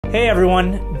Hey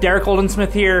everyone, Derrick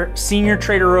Smith here, senior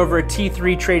trader over at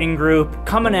T3 Trading Group,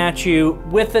 coming at you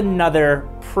with another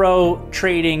pro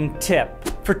trading tip.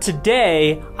 For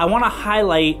today, I want to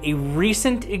highlight a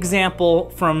recent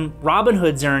example from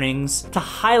Robinhood's earnings to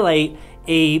highlight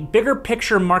a bigger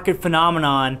picture market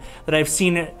phenomenon that I've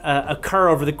seen occur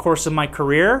over the course of my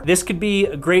career. This could be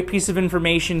a great piece of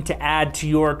information to add to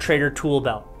your trader tool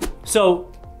belt. So,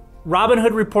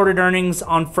 Robinhood reported earnings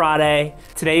on Friday.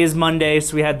 Today is Monday,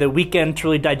 so we had the weekend to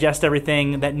really digest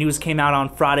everything. That news came out on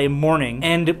Friday morning,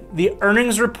 and the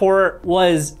earnings report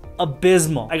was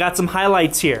abysmal. I got some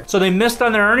highlights here. So they missed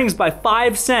on their earnings by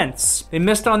 5 cents. They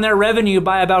missed on their revenue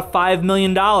by about $5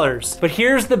 million. But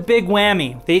here's the big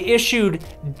whammy. They issued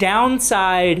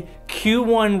downside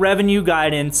Q1 revenue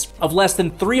guidance of less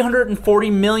than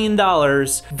 $340 million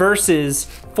versus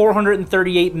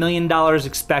 $438 million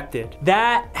expected.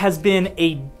 That has been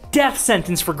a death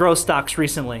sentence for growth stocks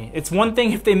recently. It's one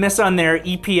thing if they miss on their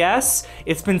EPS,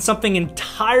 it's been something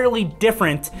entirely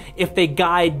different if they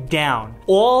guide down.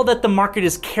 All that the market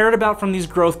has cared about from these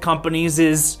growth companies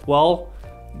is, well,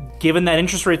 given that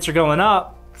interest rates are going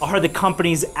up, are the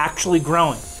companies actually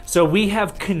growing? So we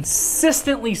have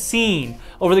consistently seen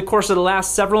over the course of the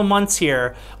last several months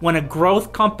here, when a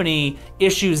growth company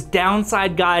issues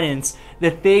downside guidance,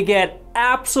 that they get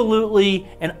absolutely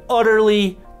and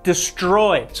utterly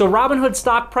destroyed. So Robinhood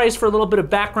stock price, for a little bit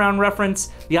of background reference,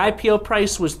 the IPO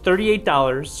price was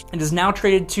 $38 and is now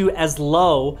traded to as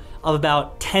low of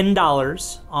about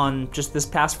 $10 on just this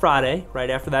past Friday, right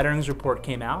after that earnings report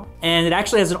came out. And it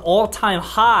actually has an all-time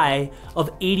high of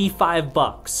 85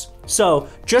 bucks. So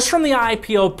just from the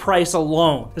IPO price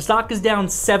alone, the stock is down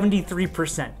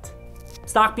 73%.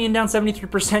 Stock being down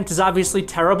 73% is obviously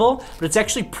terrible, but it's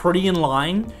actually pretty in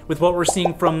line with what we're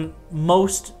seeing from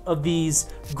most of these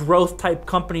growth type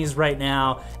companies right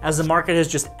now, as the market has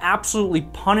just absolutely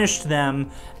punished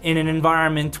them in an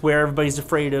environment where everybody's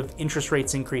afraid of interest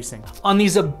rates increasing. On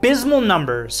these abysmal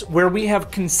numbers, where we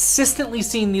have consistently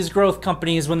seen these growth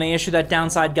companies, when they issue that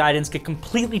downside guidance, get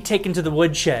completely taken to the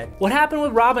woodshed. What happened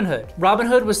with Robinhood?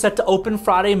 Robinhood was set to open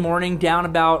Friday morning down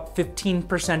about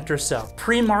 15% or so.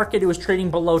 Pre-market, it was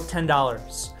trading below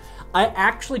 $10. I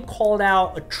actually called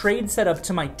out a trade setup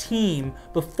to my team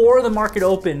before the market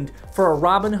opened for a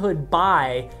Robinhood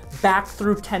buy back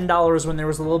through $10 when there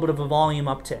was a little bit of a volume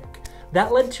uptick.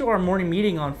 That led to our morning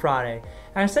meeting on Friday.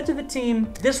 And I said to the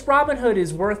team, this Robinhood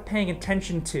is worth paying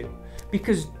attention to,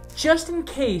 because just in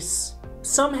case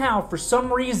somehow, for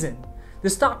some reason, the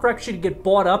stock actually get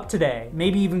bought up today,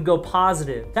 maybe even go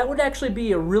positive, that would actually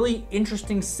be a really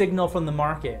interesting signal from the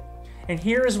market. And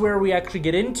here is where we actually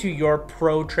get into your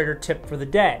pro trader tip for the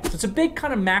day. So it's a big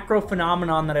kind of macro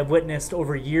phenomenon that I've witnessed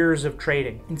over years of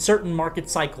trading in certain market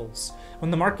cycles. When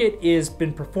the market has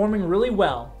been performing really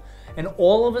well, and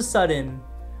all of a sudden,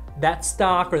 that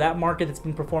stock or that market that's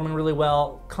been performing really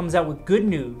well comes out with good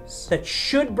news that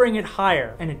should bring it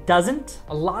higher, and it doesn't,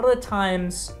 a lot of the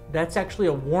times, that's actually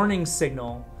a warning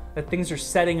signal that things are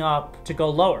setting up to go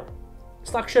lower.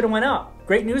 Stock should have went up.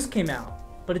 Great news came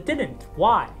out, but it didn't.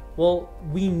 Why? Well,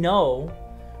 we know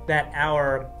that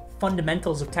our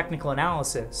fundamentals of technical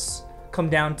analysis come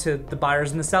down to the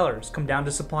buyers and the sellers, come down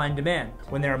to supply and demand.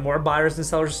 When there are more buyers than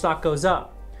sellers, the stock goes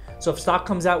up. So if stock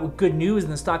comes out with good news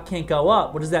and the stock can't go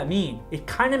up, what does that mean? It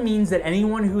kind of means that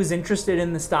anyone who is interested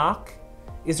in the stock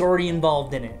is already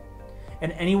involved in it.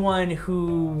 And anyone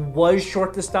who was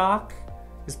short the stock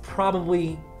is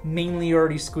probably mainly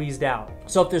already squeezed out.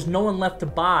 So if there's no one left to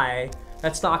buy,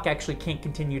 that stock actually can't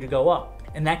continue to go up.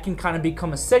 And that can kind of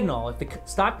become a signal. If the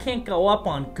stock can't go up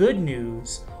on good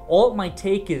news, all it might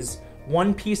take is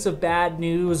one piece of bad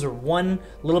news or one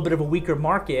little bit of a weaker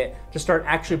market to start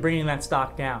actually bringing that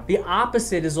stock down. The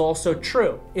opposite is also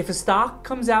true. If a stock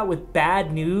comes out with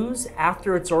bad news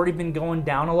after it's already been going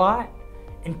down a lot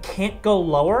and can't go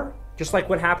lower, just like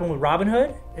what happened with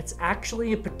Robinhood, it's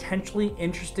actually a potentially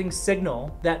interesting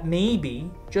signal that maybe,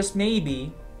 just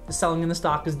maybe, the selling in the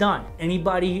stock is done.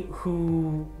 Anybody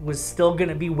who was still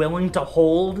gonna be willing to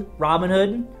hold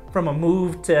Robinhood from a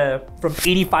move from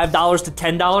 $85 to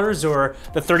 $10 or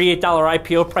the $38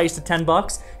 IPO price to 10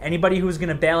 bucks, anybody who was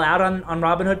gonna bail out on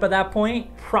Robinhood by that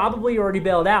point probably already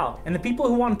bailed out. And the people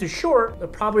who wanted to short, they're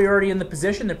probably already in the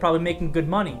position, they're probably making good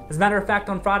money. As a matter of fact,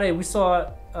 on Friday, we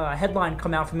saw a headline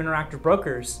come out from Interactive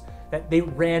Brokers that they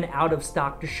ran out of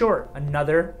stock to short,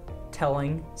 another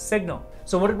telling signal.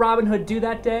 So what did Robinhood do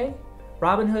that day?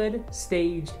 Robinhood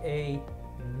staged a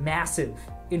massive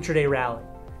intraday rally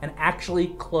and actually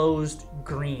closed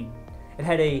green. It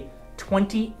had a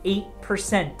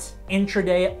 28%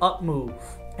 intraday up move.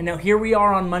 And now here we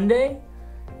are on Monday,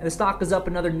 And the stock is up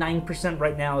another 9%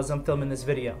 right now as I'm filming this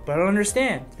video. But I don't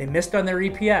understand. They missed on their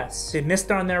EPS. They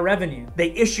missed on their revenue.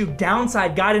 They issued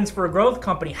downside guidance for a growth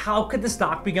company. How could the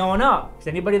stock be going up? Is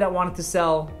anybody that wanted to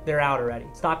sell, they're out already.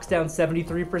 Stock's down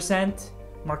 73%.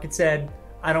 Market said,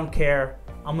 I don't care.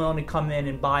 I'm willing to come in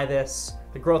and buy this.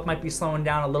 The growth might be slowing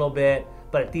down a little bit,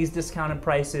 but at these discounted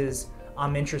prices,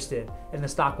 I'm interested, and the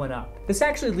stock went up. This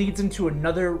actually leads into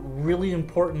another really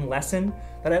important lesson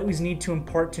that I always need to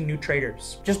impart to new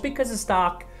traders. Just because a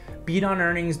stock beat on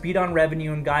earnings, beat on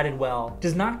revenue, and guided well,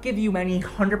 does not give you any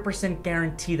 100%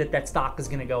 guarantee that that stock is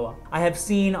gonna go up. I have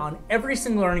seen on every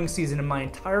single earnings season in my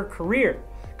entire career,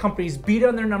 companies beat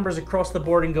on their numbers across the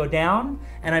board and go down,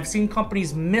 and I've seen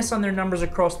companies miss on their numbers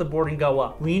across the board and go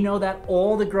up. We know that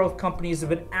all the growth companies have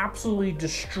been absolutely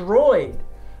destroyed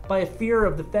by a fear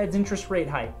of the Fed's interest rate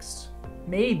hikes.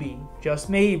 Maybe, just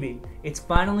maybe, it's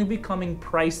finally becoming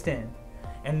priced in.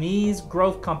 And these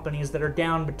growth companies that are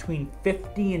down between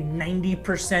 50 and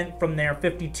 90% from their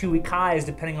 52-week highs,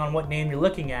 depending on what name you're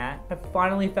looking at, have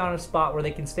finally found a spot where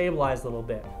they can stabilize a little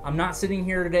bit. I'm not sitting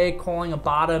here today calling a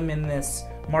bottom in this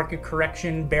market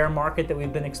correction, bear market that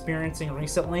we've been experiencing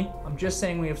recently. I'm just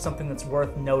saying we have something that's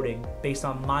worth noting based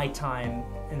on my time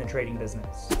in the trading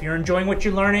business. If you're enjoying what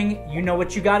you're learning, you know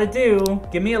what you gotta do.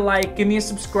 Give me a like, give me a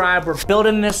subscribe. We're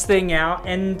building this thing out,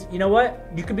 and you know what?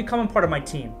 You can become a part of my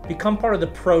team. Become part of the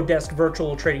Pro Desk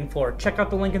virtual trading floor. Check out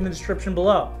the link in the description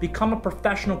below. Become a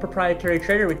professional proprietary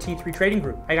trader with T3 Trading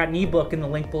Group. I got an ebook in the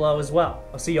link below as well.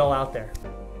 I'll see you all out there.